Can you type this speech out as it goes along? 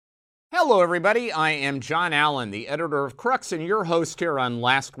Hello, everybody. I am John Allen, the editor of Crux, and your host here on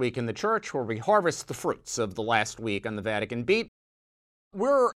Last Week in the Church, where we harvest the fruits of the last week on the Vatican Beat.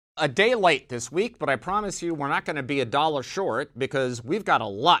 We're a day late this week, but I promise you we're not going to be $1 short because we've got a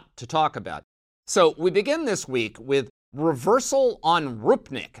lot to talk about. So we begin this week with reversal on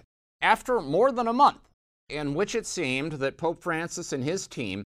Rupnik after more than a month, in which it seemed that Pope Francis and his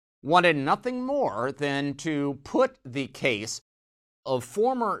team wanted nothing more than to put the case of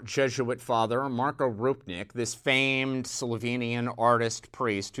former Jesuit father Marco Rupnik, this famed Slovenian artist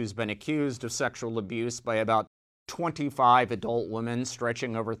priest who's been accused of sexual abuse by about 25 adult women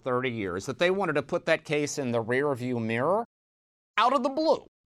stretching over 30 years, that they wanted to put that case in the rearview mirror. Out of the blue,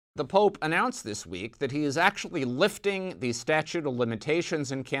 the Pope announced this week that he is actually lifting the statute of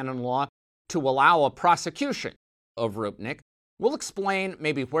limitations in canon law to allow a prosecution of Rupnik. We'll explain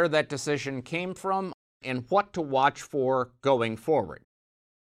maybe where that decision came from and what to watch for going forward.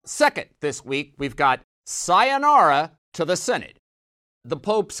 Second, this week, we've got sayonara to the Synod. The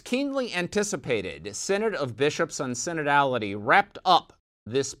Pope's keenly anticipated Synod of Bishops on Synodality wrapped up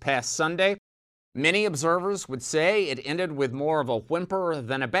this past Sunday. Many observers would say it ended with more of a whimper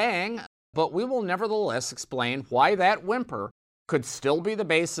than a bang, but we will nevertheless explain why that whimper could still be the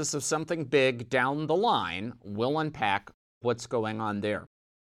basis of something big down the line. We'll unpack what's going on there.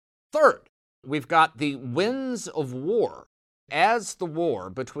 Third, we've got the winds of war. As the war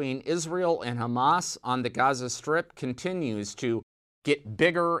between Israel and Hamas on the Gaza Strip continues to get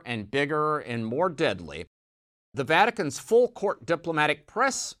bigger and more deadly, the Vatican's full-court diplomatic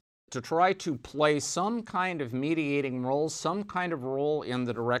press to try to play some kind of mediating role, some kind of role in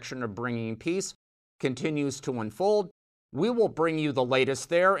the direction of bringing peace continues to unfold. We will bring you the latest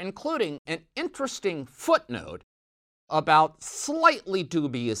there, including an interesting footnote about slightly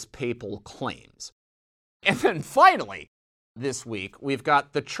dubious papal claims. And then finally, this week, we've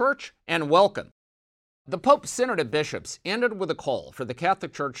got the Church and Welcome. The Pope's Synod of Bishops ended with a call for the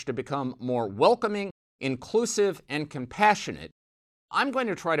Catholic Church to become more welcoming, inclusive, and compassionate. I'm going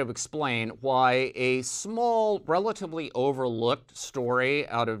to try to explain why a small, relatively overlooked story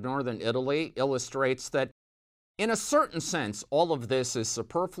out of northern Italy illustrates that in a certain sense, all of this is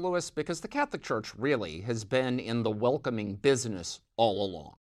superfluous because the Catholic Church really has been in the welcoming business all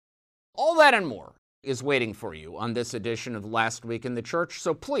along. All that and more is waiting for you on this edition of Last Week in the Church.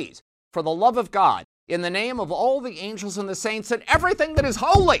 So please, for the love of God, in the name of all the angels and the saints and everything that is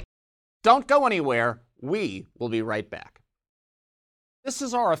holy, don't go anywhere. We will be right back. This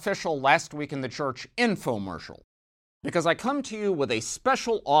is our official Last Week in the Church infomercial, because I come to you with a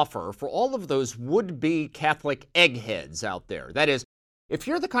special offer for all of those would-be Catholic eggheads out there. That is, if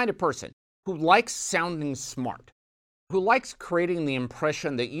you're the kind of person who likes sounding smart, who likes creating the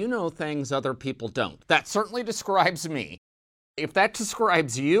impression that you know things other people don't, that certainly describes me. If that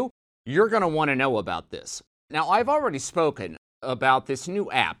describes you, you're going to want to know about this. Now, I've already spoken about this new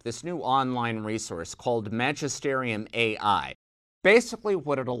app, this new online resource called Magisterium AI. Basically,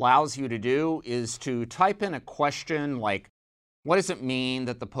 what it allows you to do is to type in a question like, what does it mean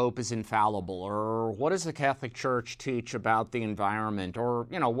that the Pope is infallible? Or what does the Catholic Church teach about the environment? Or,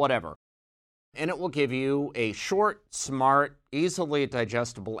 whatever. And it will give you a short, smart, easily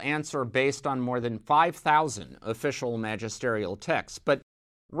digestible answer based on more than 5,000 official magisterial texts. But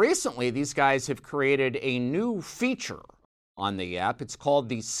recently, these guys have created a new feature on the app. It's called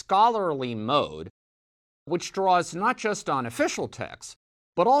the Scholarly Mode, which draws not just on official texts,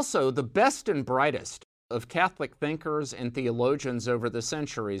 but also the best and brightest of Catholic thinkers and theologians over the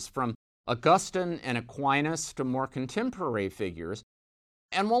centuries, from Augustine and Aquinas to more contemporary figures.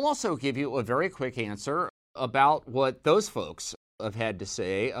 And we'll also give you a very quick answer about what those folks have had to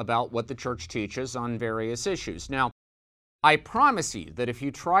say about what the Church teaches on various issues. Now, I promise you that if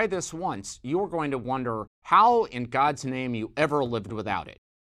you try this once, you're going to wonder how in God's name you ever lived without it.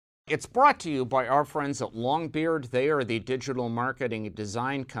 It's brought to you by our friends at Longbeard. They are the digital marketing and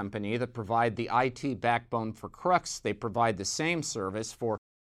design company that provide the IT backbone for Crux. They provide the same service for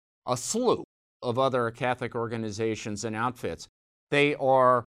a slew of other Catholic organizations and outfits.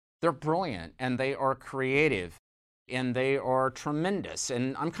 They're brilliant, and they are creative, and they are tremendous.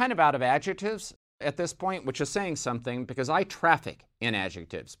 And I'm kind of out of adjectives at this point, which is saying something because I traffic in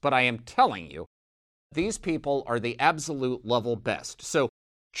adjectives. But I am telling you, these people are the absolute level best. So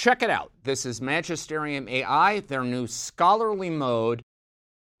check it out. This is Magisterium AI, their new scholarly mode.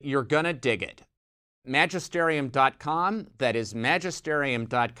 You're going to dig it. Magisterium.com, that is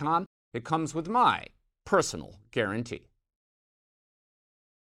magisterium.com. It comes with my personal guarantee.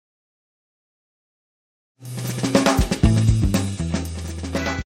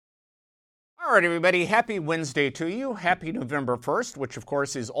 All right, everybody, happy Wednesday to you. Happy November 1st, which of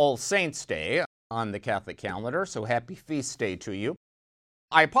course is All Saints' Day on the Catholic calendar, so happy feast day to you.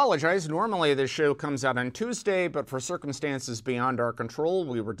 I apologize. Normally this show comes out on Tuesday, but for circumstances beyond our control,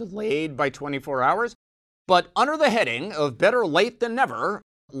 we were delayed by 24 hours. But under the heading of better late than never,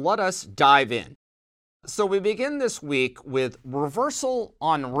 let us dive in. So we begin this week with reversal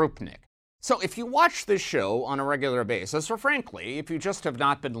on Rupnik. So if you watch this show on a regular basis, or frankly, if you just have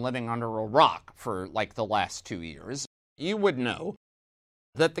not been living under a rock for like the last 2 years, you would know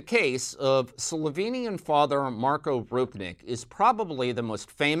that the case of Slovenian father Marko Rupnik is probably the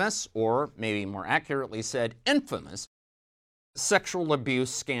most famous, or maybe more accurately said, infamous, sexual abuse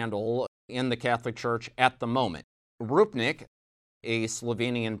scandal in the Catholic Church at the moment. Rupnik, a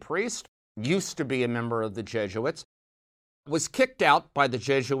Slovenian priest, used to be a member of the Jesuits, was kicked out by the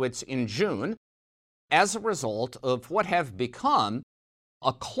Jesuits in June as a result of what have become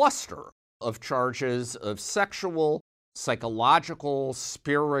a cluster of charges of sexual, psychological,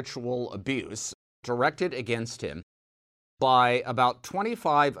 spiritual abuse directed against him by about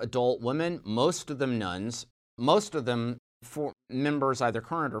 25 adult women, most of them nuns, most of them members, either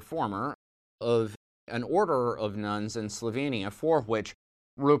current or former, of an order of nuns in Slovenia for which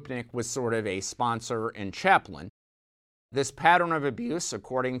Rupnik was sort of a sponsor and chaplain. This pattern of abuse,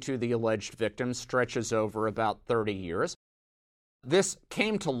 according to the alleged victims, stretches over about 30 years. This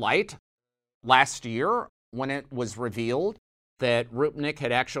came to light last year when it was revealed that Rupnik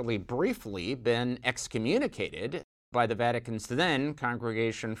had actually briefly been excommunicated by the Vatican's then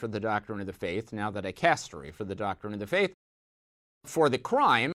Congregation for the Doctrine of the Faith, now the Dicastery for the Doctrine of the Faith, for the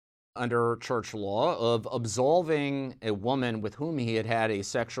crime under church law of absolving a woman with whom he had had a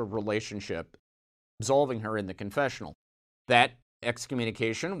sexual relationship, absolving her in the confessional. That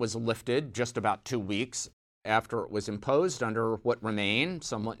excommunication was lifted just about 2 weeks after it was imposed under what remain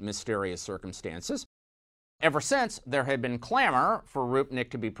somewhat mysterious circumstances. Ever since, there had been clamor for Rupnik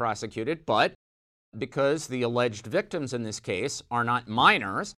to be prosecuted, but because the alleged victims in this case are not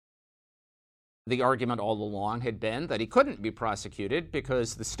minors, the argument all along had been that he couldn't be prosecuted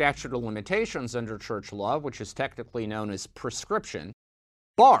because the statute of limitations under church law, which is technically known as prescription,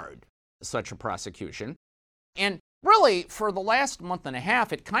 barred such a prosecution. And really, for the last month and a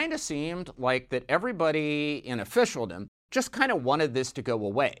half, it kind of seemed like that everybody in officialdom just kind of wanted this to go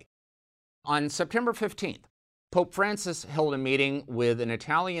away. On September 15th, Pope Francis held a meeting with an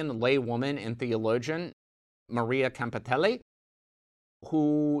Italian laywoman and theologian, Maria Campitelli,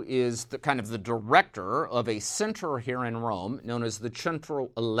 who is the director of a center here in Rome known as the Centro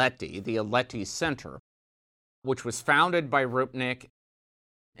Aletti, the Aletti Center, which was founded by Rupnik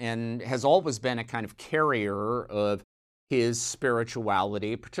and has always been a kind of carrier of his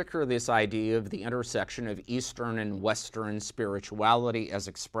spirituality, particularly this idea of the intersection of Eastern and Western spirituality as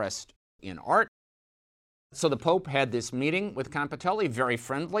expressed in art. So the Pope had this meeting with Campitelli, very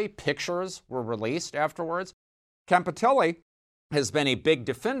friendly. Pictures were released afterwards. Campitelli has been a big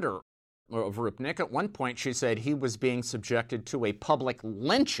defender of Rupnik. At one point, she said he was being subjected to a public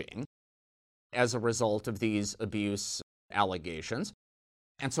lynching as a result of these abuse allegations.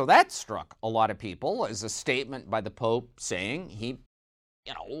 And so that struck a lot of people as a statement by the Pope saying he,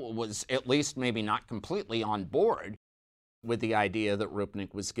 was at least maybe not completely on board with the idea that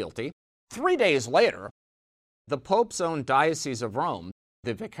Rupnik was guilty. 3 days later, the Pope's own Diocese of Rome,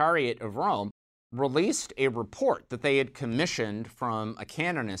 the Vicariate of Rome, released a report that they had commissioned from a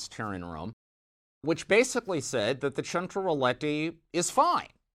canonist here in Rome, which basically said that the Centro Aletti is fine.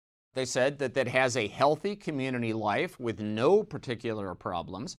 They said that it has a healthy community life with no particular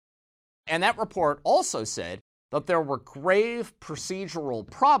problems. And that report also said that there were grave procedural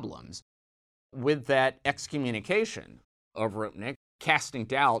problems with that excommunication of Rupnik, casting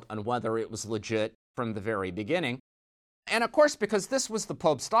doubt on whether it was legit from the very beginning. And of course, because this was the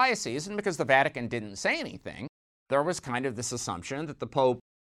Pope's diocese and because the Vatican didn't say anything, there was kind of this assumption that the Pope,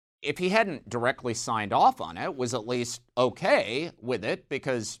 if he hadn't directly signed off on it, was at least okay with it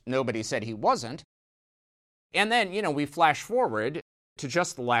because nobody said he wasn't. And then, we flash forward to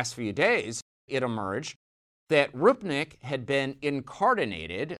just the last few days, it emerged that Rupnik had been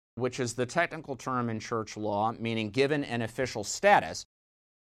incardinated, which is the technical term in church law, meaning given an official status,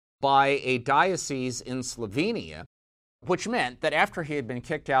 by a diocese in Slovenia, which meant that after he had been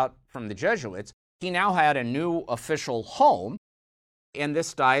kicked out from the Jesuits, he now had a new official home, and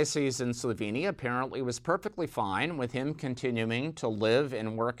this diocese in Slovenia apparently was perfectly fine with him continuing to live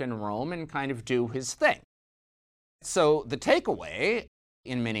and work in Rome and kind of do his thing. So the takeaway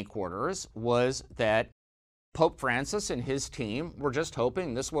in many quarters was that Pope Francis and his team were just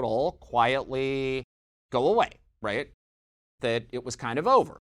hoping this would all quietly go away, right? That it was kind of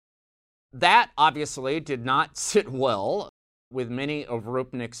over. That obviously did not sit well with many of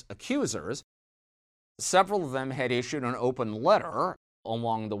Rupnik's accusers. Several of them had issued an open letter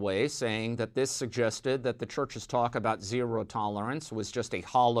along the way saying that this suggested that the church's talk about zero tolerance was just a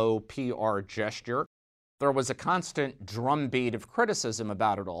hollow PR gesture. There was a constant drumbeat of criticism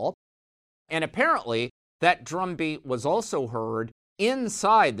about it all. And apparently, that drumbeat was also heard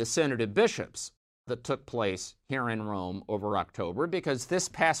inside the Synod of Bishops that took place here in Rome over October, because this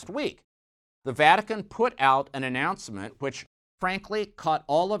past week, the Vatican put out an announcement which, frankly, caught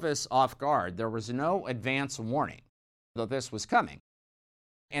all of us off guard. There was no advance warning that this was coming.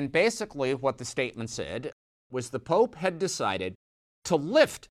 And basically what the statement said was the Pope had decided to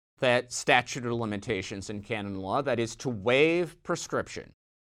lift that statute of limitations in canon law, that is, to waive prescription,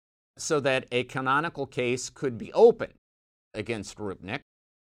 so that a canonical case could be opened against Rupnik,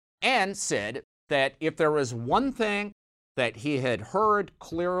 and said that if there was one thing that he had heard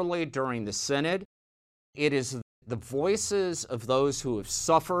clearly during the Synod, it is the voices of those who have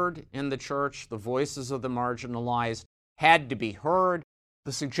suffered in the church, the voices of the marginalized, had to be heard.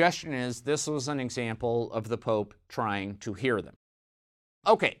 The suggestion is this was an example of the Pope trying to hear them.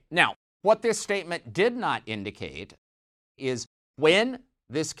 Okay, now, what this statement did not indicate is when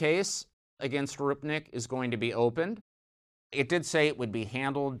this case against Rupnik is going to be opened. It did say it would be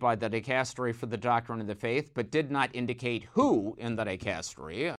handled by the dicastery for the doctrine of the faith, but did not indicate who in the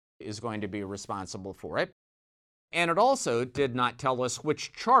dicastery is going to be responsible for it. And it also did not tell us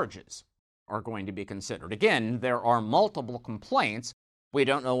which charges are going to be considered. Again, there are multiple complaints. We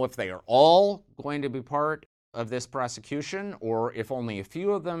don't know if they are all going to be part of this prosecution, or if only a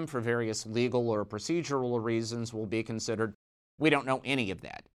few of them, for various legal or procedural reasons, will be considered. We don't know any of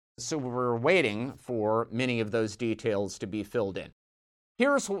that. So we're waiting for many of those details to be filled in.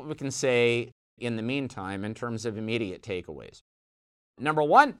 Here's what we can say in the meantime in terms of immediate takeaways. Number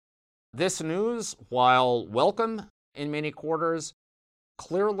one, this news, while welcome in many quarters,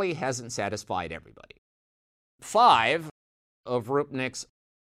 clearly hasn't satisfied everybody. 5 of Rupnik's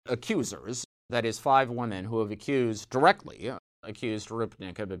accusers, that is 5 women who have directly accused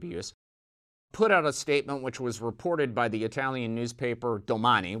Rupnik of abuse, put out a statement which was reported by the Italian newspaper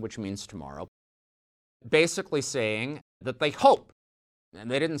Domani, which means tomorrow, basically saying that they hope, and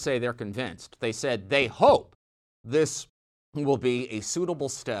they didn't say they're convinced, they said they hope this will be a suitable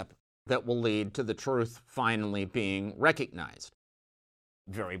step that will lead to the truth finally being recognized.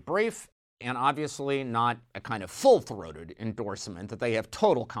 Very brief, and obviously not a kind of full-throated endorsement that they have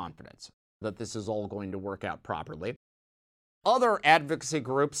total confidence that this is all going to work out properly. Other advocacy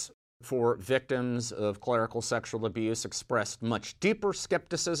groups for victims of clerical sexual abuse expressed much deeper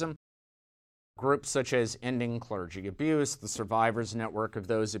skepticism. Groups such as Ending Clergy Abuse, the Survivors Network of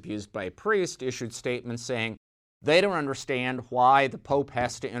Those Abused by a Priest, issued statements saying they don't understand why the Pope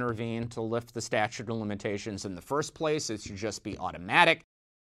has to intervene to lift the statute of limitations in the first place. It should just be automatic.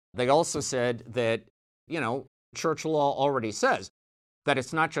 They also said that, church law already says that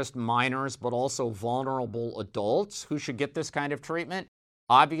it's not just minors, but also vulnerable adults who should get this kind of treatment.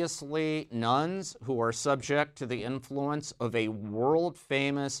 Obviously, nuns who are subject to the influence of a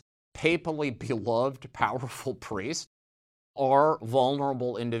world-famous, papally beloved, powerful priest are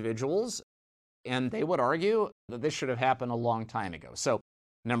vulnerable individuals, and they would argue that this should have happened a long time ago. So,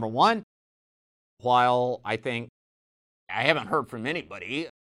 number one, while I haven't heard from anybody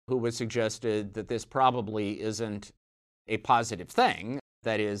who has suggested that this probably isn't a positive thing,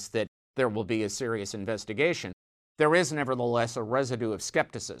 that is, that there will be a serious investigation, there is nevertheless a residue of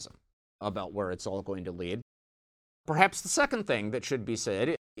skepticism about where it's all going to lead. Perhaps the second thing that should be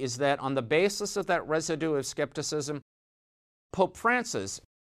said is that on the basis of that residue of skepticism, Pope Francis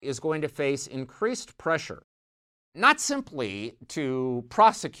is going to face increased pressure, not simply to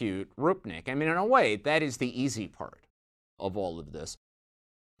prosecute Rupnik. I mean, in a way, that is the easy part of all of this,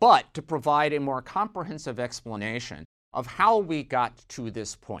 but to provide a more comprehensive explanation of how we got to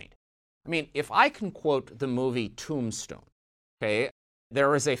this point. I mean, if I can quote the movie Tombstone, okay,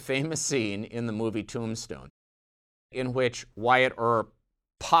 there is a famous scene in the movie Tombstone in which Wyatt Earp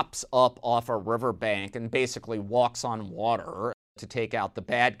pops up off a riverbank and basically walks on water to take out the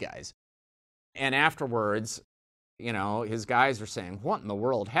bad guys. And afterwards, his guys are saying, what in the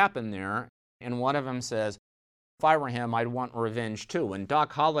world happened there? And one of them says, if I were him, I'd want revenge too. And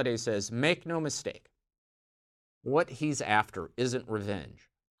Doc Holliday says, make no mistake. What he's after isn't revenge.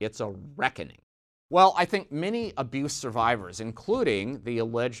 It's a reckoning. Well, I think many abuse survivors, including the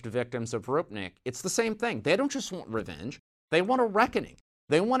alleged victims of Rupnik, it's the same thing. They don't just want revenge. They want a reckoning.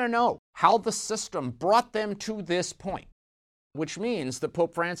 They want to know how the system brought them to this point, which means that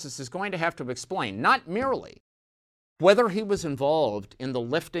Pope Francis is going to have to explain not merely whether he was involved in the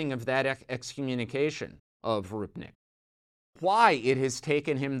lifting of that excommunication of Rupnik, why it has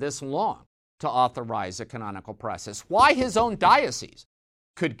taken him this long to authorize a canonical process, why his own diocese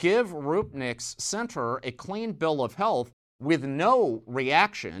could give Rupnik's center a clean bill of health with no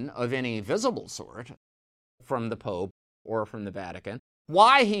reaction of any visible sort from the Pope or from the Vatican,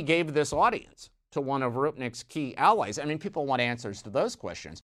 why he gave this audience to one of Rupnik's key allies. I mean, people want answers to those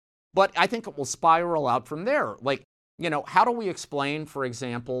questions, but I think it will spiral out from there. Like, how do we explain, for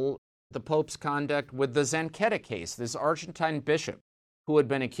example, the Pope's conduct with the Zanchetta case, this Argentine bishop who had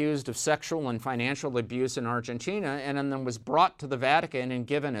been accused of sexual and financial abuse in Argentina and then was brought to the Vatican and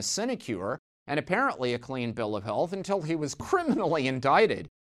given a sinecure and apparently a clean bill of health until he was criminally indicted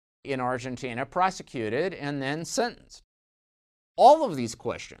in Argentina, prosecuted, and then sentenced. All of these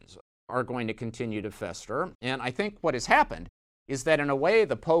questions are going to continue to fester, and I think what has happened is that in a way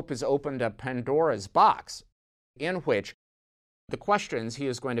the Pope has opened up Pandora's box in which the questions he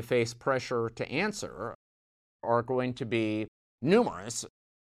is going to face pressure to answer are going to be numerous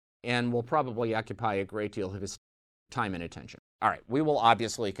and will probably occupy a great deal of his time and attention. All right, we will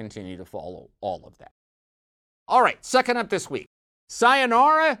obviously continue to follow all of that. All right, second up this week,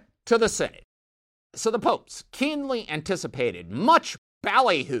 sayonara to the Synod. So the Pope's keenly anticipated, much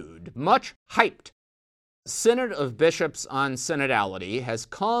ballyhooed, much hyped Synod of Bishops on Synodality has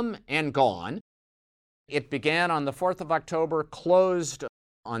come and gone. It began on the 4th of October, closed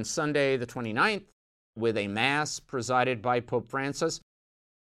on Sunday the 29th, with a Mass presided by Pope Francis.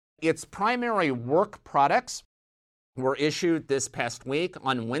 Its primary work products were issued this past week.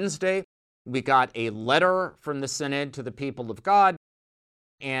 On Wednesday, we got a letter from the Synod to the people of God,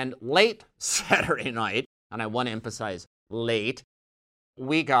 and late Saturday night, and I want to emphasize late,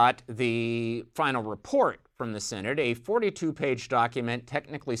 we got the final report from the Synod, a 42-page document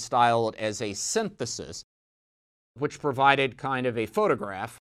technically styled as a synthesis, which provided kind of a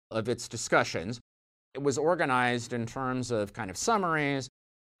photograph of its discussions. It was organized in terms of kind of summaries,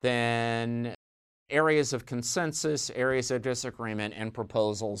 then areas of consensus, areas of disagreement, and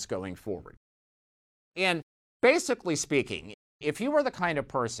proposals going forward. And basically speaking, if you were the kind of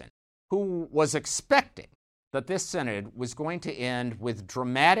person who was expecting that this Synod was going to end with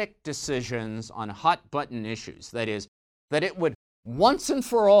dramatic decisions on hot-button issues, that is, that it would once and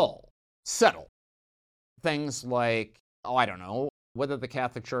for all settle things like, whether the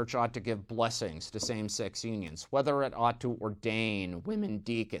Catholic Church ought to give blessings to same-sex unions, whether it ought to ordain women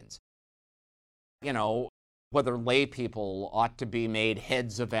deacons, whether lay people ought to be made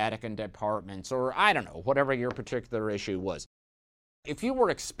heads of Vatican departments, or whatever your particular issue was. If you were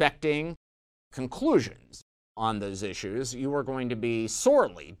expecting conclusions on those issues, you were going to be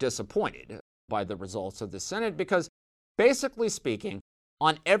sorely disappointed by the results of the Synod because, basically speaking,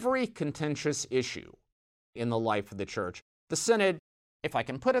 on every contentious issue in the life of the Church, the Synod, if I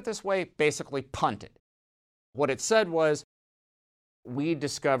can put it this way, basically punted. What it said was, we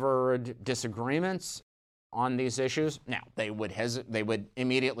discovered disagreements on these issues. Now, they would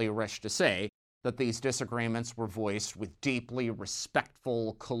immediately rush to say that these disagreements were voiced with deeply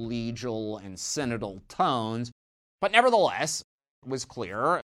respectful, collegial, and synodal tones, but nevertheless, it was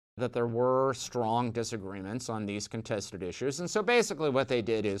clear that there were strong disagreements on these contested issues, and so basically what they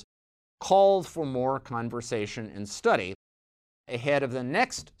did is called for more conversation and study ahead of the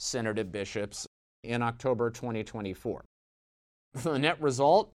next Synod of Bishops in October 2024. The net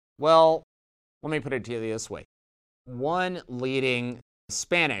result? Well, let me put it to you this way. One leading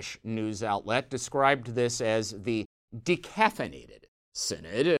Spanish news outlet described this as the decaffeinated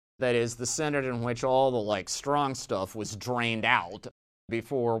Synod, that is, the Synod in which all the strong stuff was drained out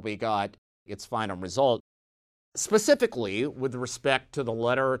before we got its final result. Specifically, with respect to the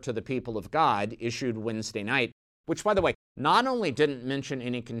letter to the people of God issued Wednesday night, which, by the way, not only didn't mention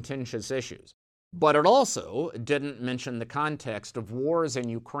any contentious issues, but it also didn't mention the context of wars in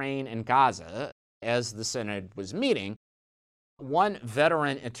Ukraine and Gaza as the Synod was meeting. One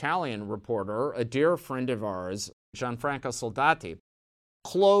veteran Italian reporter, a dear friend of ours, Gianfranco Soldati,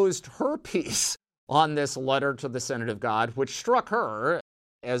 closed her piece on this letter to the Synod of God, which struck her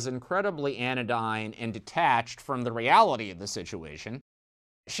as incredibly anodyne and detached from the reality of the situation.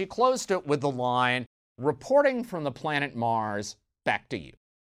 She closed it with the line, "Reporting from the planet Mars, back to you."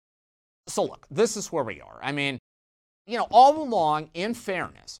 So look, this is where we are. I mean, all along, in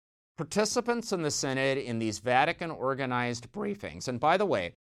fairness, participants in the Synod in these Vatican-organized briefings, and by the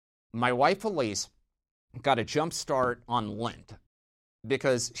way, my wife Elise got a jump start on Lent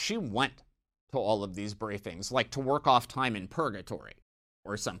because she went to all of these briefings, like to work off time in purgatory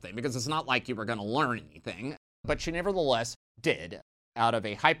or something, because it's not like you were going to learn anything, but she nevertheless did out of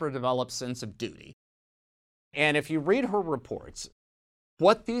a hyper-developed sense of duty. And if you read her reports,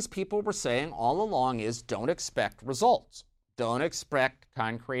 what these people were saying all along is don't expect results. Don't expect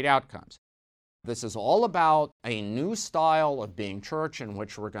concrete outcomes. This is all about a new style of being church in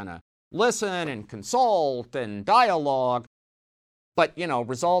which we're going to listen and consult and dialogue, but,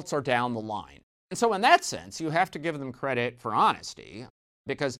 results are down the line. And so in that sense, you have to give them credit for honesty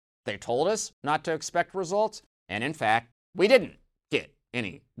because they told us not to expect results, and in fact, we didn't get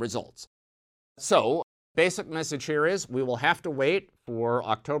any results. So, basic message here is we will have to wait for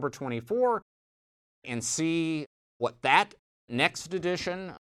October 24 and see what that next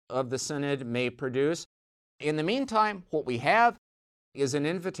edition of the Synod may produce. In the meantime, what we have is an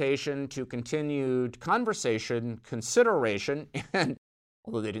invitation to continued conversation, consideration, and,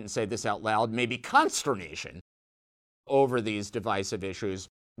 although they didn't say this out loud, maybe consternation over these divisive issues.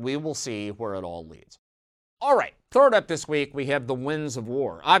 We will see where it all leads. All right, third up this week, we have the winds of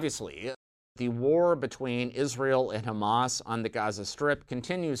war. Obviously, the war between Israel and Hamas on the Gaza Strip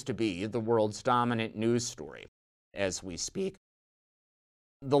continues to be the world's dominant news story as we speak.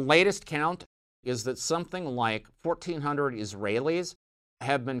 The latest count is that something like 1,400 Israelis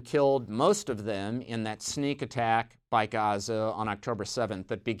have been killed, most of them in that sneak attack by Gaza on October 7th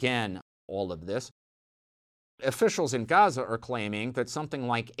that began all of this. Officials in Gaza are claiming that something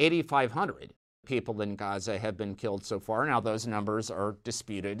like 8,500 people in Gaza have been killed so far. Now, those numbers are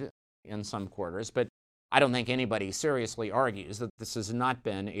disputed in some quarters, but I don't think anybody seriously argues that this has not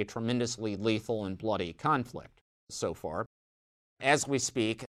been a tremendously lethal and bloody conflict so far. As we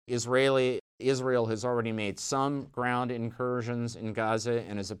speak, Israel has already made some ground incursions in Gaza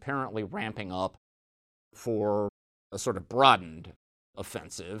and is apparently ramping up for a sort of broadened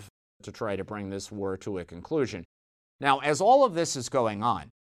offensive to try to bring this war to a conclusion. Now, as all of this is going on,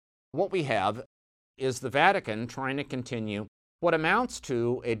 what we have is the Vatican trying to continue what amounts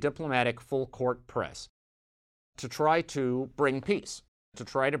to a diplomatic full-court press to try to bring peace, to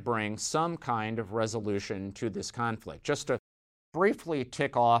try to bring some kind of resolution to this conflict. Just to briefly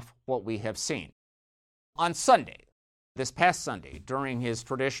tick off what we have seen. On Sunday, this past Sunday, during his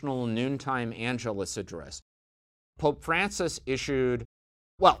traditional noontime Angelus address, Pope Francis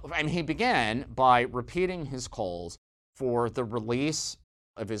he began by repeating his calls for the release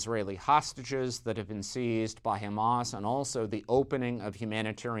of Israeli hostages that have been seized by Hamas and also the opening of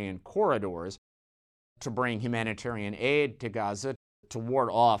humanitarian corridors to bring humanitarian aid to Gaza to ward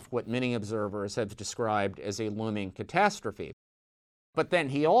off what many observers have described as a looming catastrophe. But then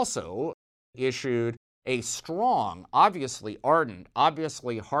he also issued a strong, obviously ardent,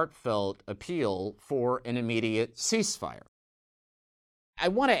 obviously heartfelt appeal for an immediate ceasefire. I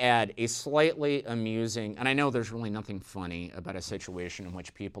want to add a slightly amusing, and I know there's really nothing funny about a situation in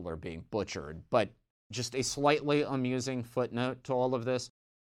which people are being butchered, but just a slightly amusing footnote to all of this.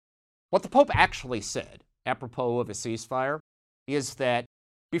 What the Pope actually said, apropos of a ceasefire, is that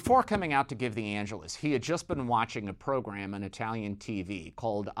before coming out to give the Angelus, he had just been watching a program on Italian TV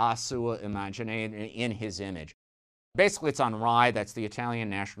called A Sua Immagine, in his image. Basically, it's on RAI, that's the Italian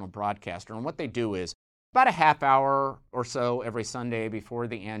national broadcaster, and what they do is about a half hour or so every Sunday before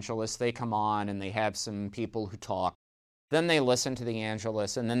the Angelus, they come on and they have some people who talk. Then they listen to the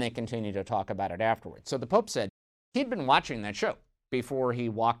Angelus, and then they continue to talk about it afterwards. So the Pope said he'd been watching that show before he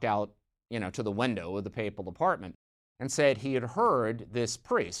walked out, to the window of the papal apartment, and said he had heard this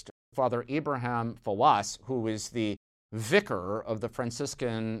priest, Father Abraham Fawaz, who is the vicar of the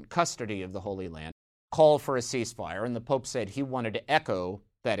Franciscan custody of the Holy Land, call for a ceasefire, and the Pope said he wanted to echo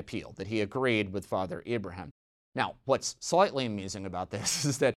that appeal, that he agreed with Father Abraham. Now, what's slightly amusing about this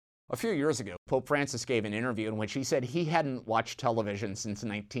is that a few years ago, Pope Francis gave an interview in which he said he hadn't watched television since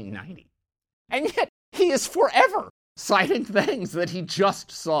 1990. And yet, he is forever citing things that he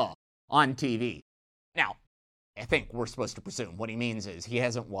just saw on TV. Now, I think we're supposed to presume what he means is he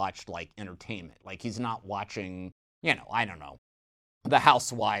hasn't watched, entertainment. He's not watching, I don't know, The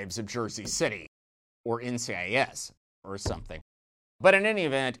Housewives of Jersey City or NCIS or something. But in any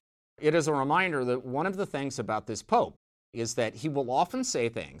event, it is a reminder that one of the things about this Pope is that he will often say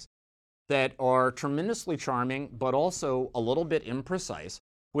things that are tremendously charming, but also a little bit imprecise,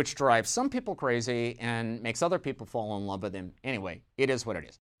 which drives some people crazy and makes other people fall in love with him. Anyway, it is what it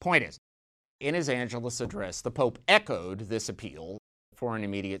is. Point is, in his Angelus address, the Pope echoed this appeal for an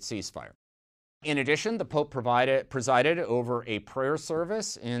immediate ceasefire. In addition, the Pope presided over a prayer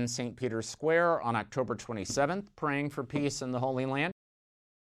service in St. Peter's Square on October 27th, praying for peace in the Holy Land.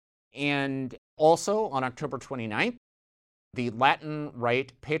 And also on October 29th, the Latin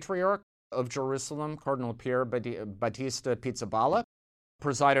Rite Patriarch of Jerusalem, Cardinal Pier Battista Pizzaballa,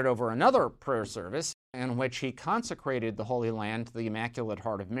 presided over another prayer service in which he consecrated the Holy Land to the Immaculate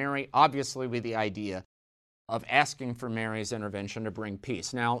Heart of Mary, obviously with the idea of asking for Mary's intervention to bring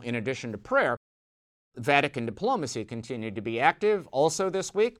peace. Now, in addition to prayer, Vatican diplomacy continued to be active. Also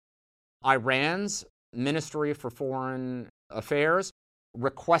this week, Iran's Ministry for Foreign Affairs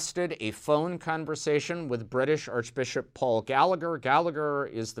requested a phone conversation with British Archbishop Paul Gallagher. Gallagher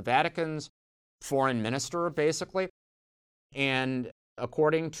is the Vatican's foreign minister, basically. And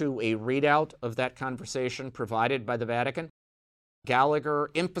according to a readout of that conversation provided by the Vatican,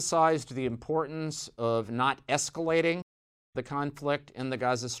 Gallagher emphasized the importance of not escalating the conflict in the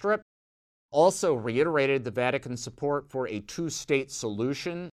Gaza Strip, also reiterated the Vatican's support for a two-state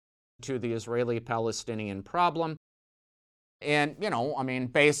solution to the Israeli-Palestinian problem, and,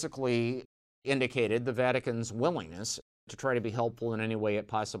 basically indicated the Vatican's willingness to try to be helpful in any way it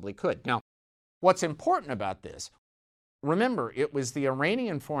possibly could. Now, what's important about this, remember, it was the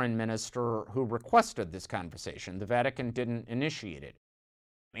Iranian foreign minister who requested this conversation. The Vatican didn't initiate it.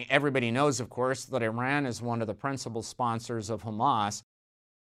 Everybody knows, of course, that Iran is one of the principal sponsors of Hamas.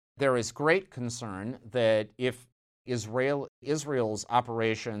 There is great concern that if Israel's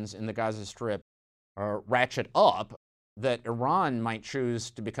operations in the Gaza Strip ratchet up, that Iran might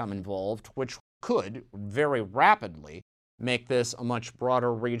choose to become involved, which could very rapidly make this a much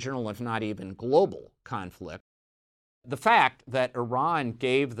broader regional, if not even global, conflict. The fact that Iran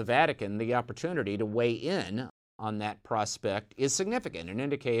gave the Vatican the opportunity to weigh in on that prospect is significant and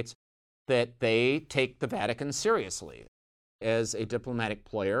indicates that they take the Vatican seriously as a diplomatic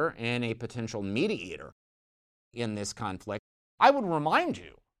player and a potential mediator in this conflict. I would remind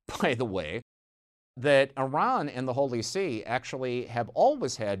you, by the way, that Iran and the Holy See actually have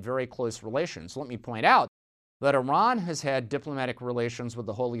always had very close relations. Let me point out that Iran has had diplomatic relations with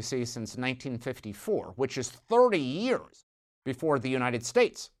the Holy See since 1954, which is 30 years before the United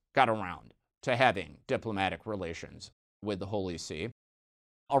States got around to having diplomatic relations with the Holy See.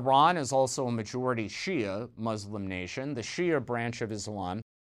 Iran is also a majority Shia Muslim nation. The Shia branch of Islam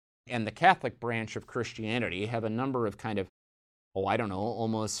and the Catholic branch of Christianity have a number of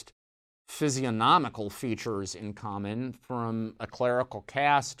almost physiognomical features in common, from a clerical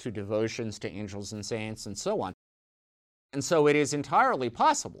caste to devotions to angels and saints and so on. And so it is entirely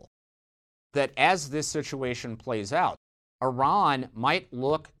possible that as this situation plays out, Iran might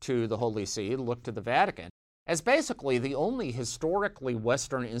look to the Holy See, look to the Vatican, as basically the only historically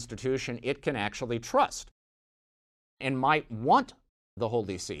Western institution it can actually trust, and might want the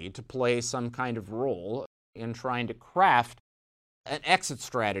Holy See to play some kind of role in trying to craft an exit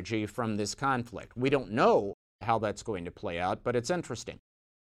strategy from this conflict. We don't know how that's going to play out, but it's interesting.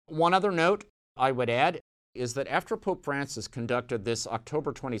 One other note I would add is that after Pope Francis conducted this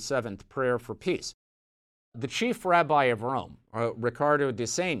October 27th prayer for peace, the chief rabbi of Rome, Riccardo Di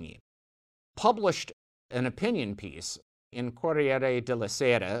Segni, published an opinion piece in Corriere della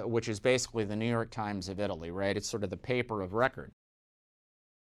Sera, which is basically the New York Times of Italy, right? It's sort of the paper of record.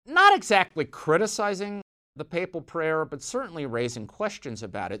 Not exactly criticizing the papal prayer, but certainly raising questions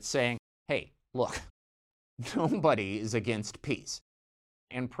about it, saying, hey, look, nobody is against peace.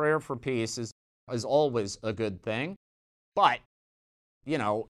 And prayer for peace is always a good thing. But,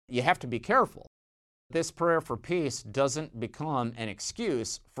 you have to be careful. This prayer for peace doesn't become an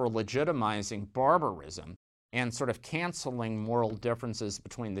excuse for legitimizing barbarism and sort of canceling moral differences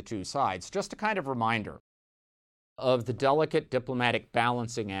between the two sides. Just a kind of reminder of the delicate diplomatic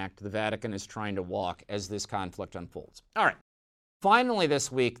balancing act the Vatican is trying to walk as this conflict unfolds. All right. Finally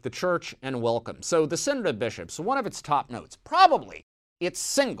this week, the Church and welcome. So the Synod of Bishops, one of its top notes, probably its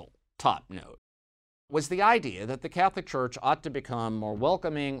single top note, was the idea that the Catholic Church ought to become more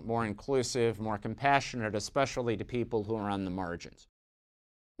welcoming, more inclusive, more compassionate, especially to people who are on the margins.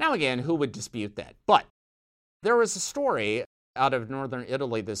 Now again, who would dispute that? But there is a story out of northern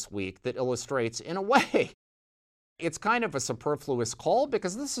Italy this week that illustrates, in a way, it's kind of a superfluous call,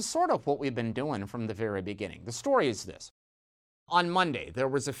 because this is sort of what we've been doing from the very beginning. The story is this. On Monday, there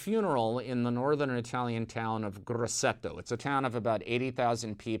was a funeral in the northern Italian town of Grosseto. It's a town of about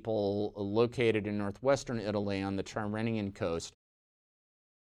 80,000 people located in northwestern Italy on the Tyrrhenian coast,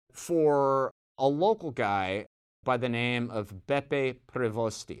 for a local guy by the name of Beppe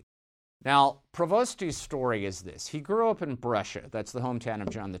Prevosti. Now, Prevosti's story is this. He grew up in Brescia. That's the hometown of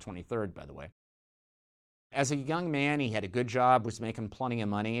John the 23rd, by the way. As a young man, he had a good job, was making plenty of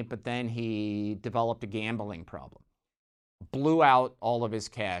money, but then he developed a gambling problem. Blew out all of his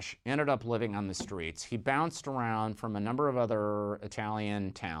cash, ended up living on the streets. He bounced around from a number of other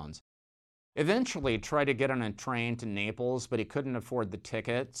Italian towns. Eventually tried to get on a train to Naples, but he couldn't afford the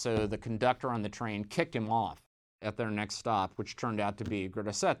ticket, so the conductor on the train kicked him off at their next stop, which turned out to be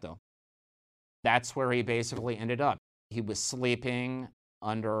Grosseto. That's where he basically ended up. He was sleeping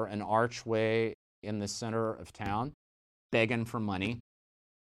under an archway in the center of town, begging for money.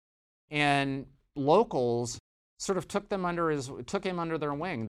 And locals sort of took him under their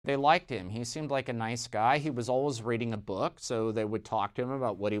wing. They liked him. He seemed like a nice guy. He was always reading a book, so they would talk to him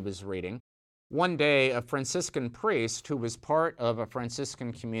about what he was reading. One day, a Franciscan priest who was part of a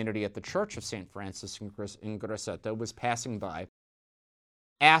Franciscan community at the Church of St. Francis in Grosseto was passing by,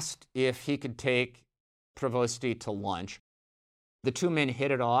 asked if he could take Provosti to lunch. The two men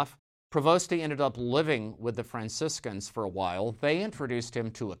hit it off. Provosti ended up living with the Franciscans for a while. They introduced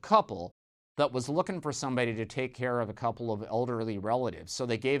him to a couple that was looking for somebody to take care of a couple of elderly relatives. So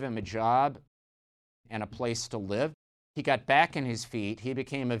they gave him a job and a place to live. He got back on his feet. He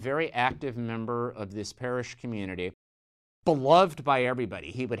became a very active member of this parish community, beloved by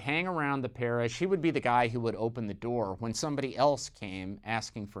everybody. He would hang around the parish. He would be the guy who would open the door when somebody else came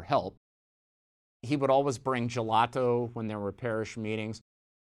asking for help. He would always bring gelato when there were parish meetings.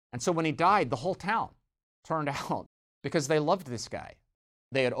 And so when he died, the whole town turned out because they loved this guy.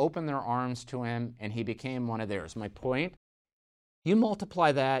 They had opened their arms to him, and he became one of theirs. My point, you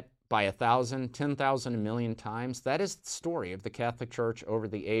multiply that by 1,000, 10,000, a million times, that is the story of the Catholic Church over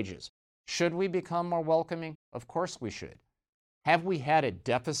the ages. Should we become more welcoming? Of course we should. Have we had a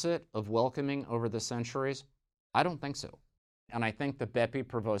deficit of welcoming over the centuries? I don't think so. And I think the Beppe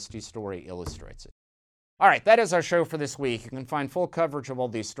Provosti story illustrates it. All right, that is our show for this week. You can find full coverage of all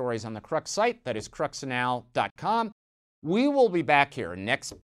these stories on the Crux site. That is cruxnow.com. We will be back here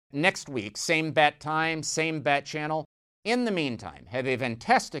next week, same bat time, same bat channel. In the meantime, have a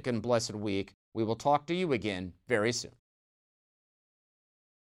fantastic and blessed week. We will talk to you again very soon.